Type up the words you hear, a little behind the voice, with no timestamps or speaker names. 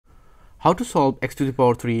How to solve x to the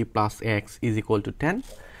power 3 plus x is equal to 10?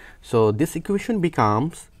 So this equation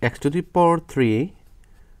becomes x to the power 3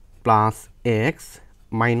 plus x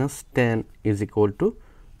minus 10 is equal to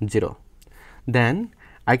 0. Then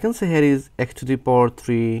I can say here is x to the power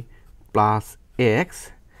 3 plus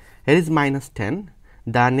x, here is minus 10,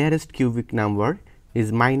 the nearest cubic number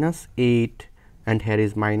is minus 8 and here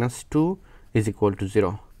is minus 2 is equal to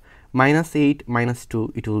 0. Minus 8 minus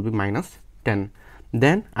 2, it will be minus 10.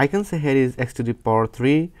 Then I can say here is x to the power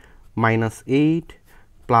 3 minus 8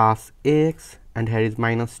 plus x and here is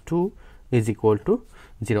minus 2 is equal to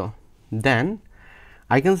 0. Then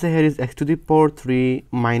I can say here is x to the power 3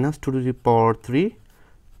 minus 2 to the power 3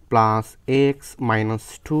 plus x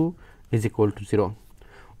minus 2 is equal to 0.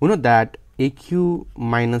 We know that aq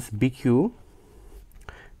minus bq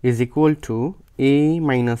is equal to a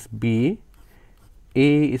minus b,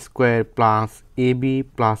 a square plus ab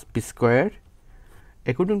plus b square.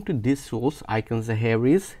 According to this rules, I can say here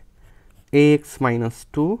is ax minus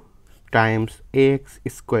 2 times x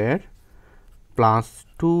square plus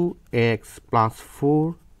 2x plus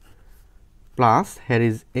 4 plus here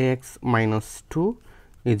is x minus 2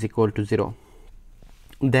 is equal to 0.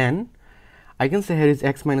 Then I can say here is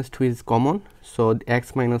x minus 2 is common, so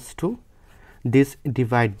x minus 2, this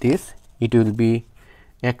divide this, it will be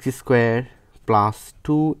x square plus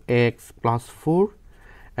 2x plus 4,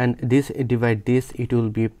 and this divide this, it will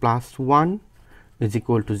be plus 1 is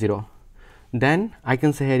equal to 0. Then I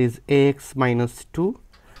can say here is x minus 2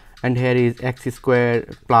 and here is x square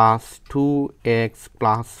plus 2x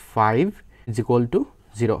plus 5 is equal to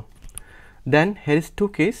 0. Then here is two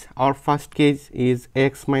case. Our first case is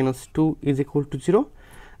x minus 2 is equal to 0.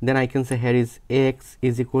 Then I can say here is x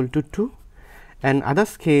is equal to 2, and other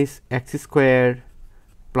case x square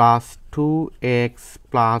plus 2x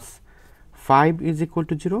plus 5 is equal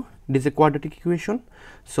to 0. It is a quadratic equation,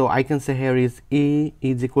 so I can say here is a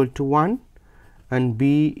is equal to 1 and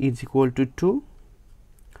b is equal to 2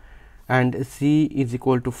 and c is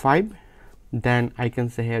equal to 5. Then I can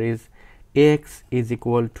say here is x is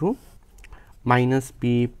equal to minus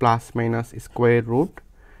b plus minus square root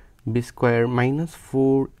b square minus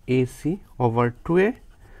 4ac over 2a.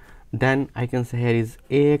 Then I can say here is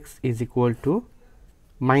x is equal to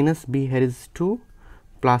minus b, here is 2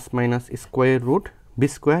 plus minus square root b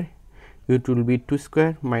square, it will be 2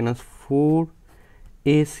 square minus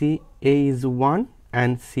 4ac, a is 1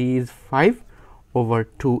 and c is 5 over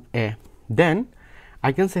 2a. Then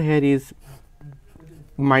I can say here is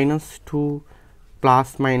minus 2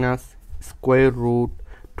 plus minus square root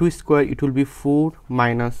 2 square, it will be 4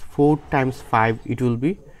 minus 4 times 5, it will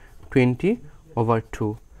be 20 over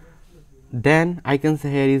 2. Then I can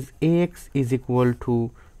say here is ax is equal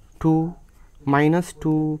to 2 minus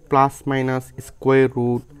 2 plus minus square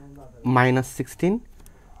root minus 16.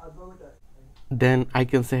 Then I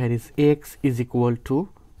can say here is x is equal to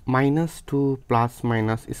minus 2 plus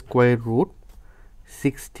minus square root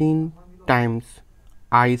 16 times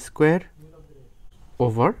I square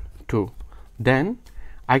over 2. Then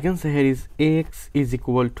I can say here is x is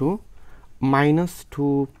equal to minus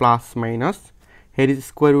 2 plus minus, here is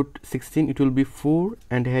square root 16, it will be 4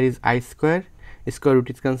 and here is I square, square root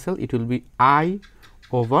is cancelled, it will be I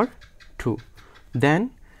over 2.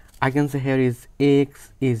 Then I can say here is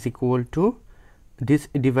x is equal to, this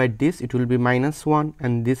divide this, it will be minus 1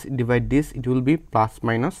 and this divide this, it will be plus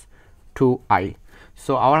minus 2i.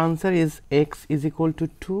 So our answer is x is equal to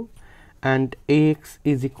 2 and ax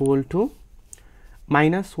is equal to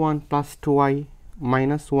minus 1 plus 2i,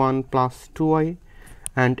 minus 1 plus 2i,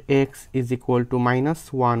 and x is equal to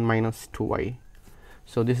minus 1 minus 2i.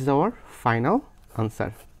 So this is our final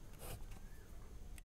answer.